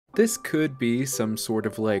This could be some sort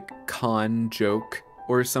of like con joke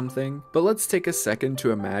or something, but let's take a second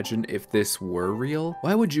to imagine if this were real.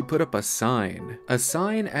 Why would you put up a sign? A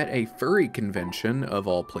sign at a furry convention, of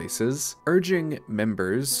all places, urging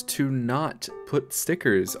members to not put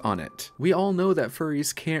stickers on it. We all know that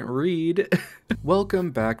furries can't read.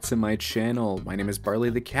 Welcome back to my channel. My name is Barley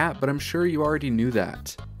the Cat, but I'm sure you already knew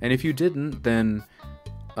that. And if you didn't, then,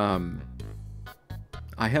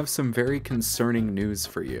 I have some very concerning news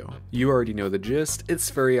for you. You already know the gist, it's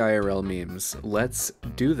Furry IRL Memes. Let's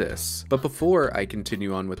do this. But before I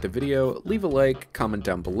continue on with the video, leave a like, comment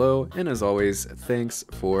down below, and as always, thanks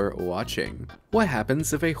for watching. What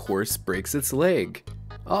happens if a horse breaks its leg?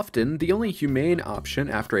 Often, the only humane option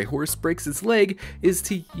after a horse breaks its leg is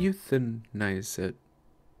to euthanize it.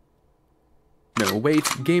 No, wait,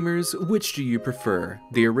 gamers, which do you prefer?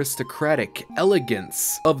 The aristocratic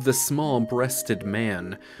elegance of the small-breasted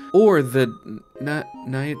man, or the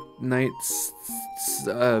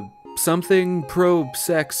something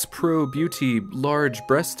pro-sex, pro-beauty,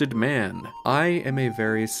 large-breasted man? I am a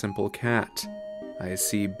very simple cat. I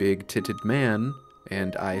see big-titted man,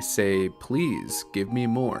 and I say, please, give me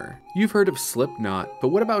more. You've heard of Slipknot, but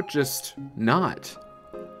what about just not?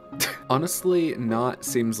 Honestly, Knot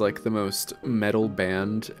seems like the most metal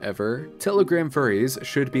band ever. Telegram furries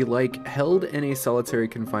should be like held in a solitary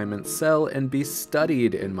confinement cell and be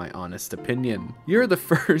studied, in my honest opinion. You're the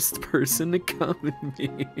first person to comment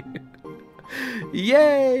me.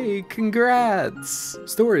 Yay! Congrats!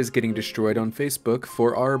 Store is getting destroyed on Facebook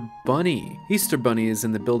for our bunny. Easter Bunny is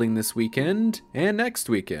in the building this weekend and next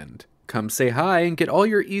weekend. Come say hi and get all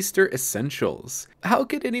your Easter essentials. How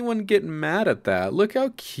could anyone get mad at that? Look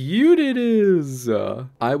how cute it is.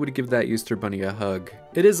 I would give that Easter Bunny a hug.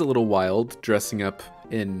 It is a little wild dressing up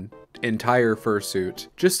in entire fursuit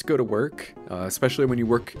just to go to work, especially when you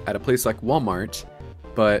work at a place like Walmart,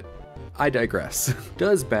 but I digress.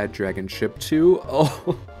 Does Bad Dragon ship too?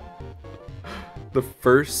 Oh. The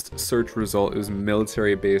first search result is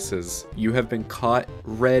military bases. You have been caught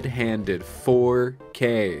red-handed.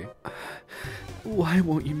 4K. Why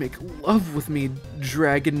won't you make love with me,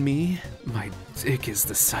 dragon me? My dick is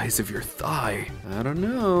the size of your thigh. I don't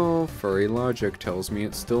know. Furry logic tells me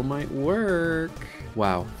it still might work.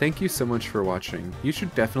 Wow, thank you so much for watching. You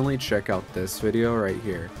should definitely check out this video right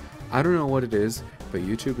here. I don't know what it is, but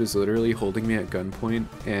YouTube is literally holding me at gunpoint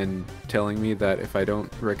and telling me that if I don't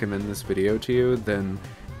recommend this video to you, then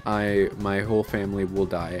my whole family will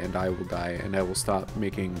die, and I will die, and I will stop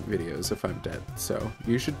making videos if I'm dead. So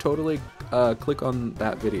you should totally click on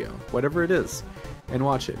that video, whatever it is, and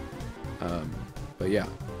watch it. But yeah,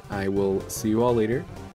 I will see you all later.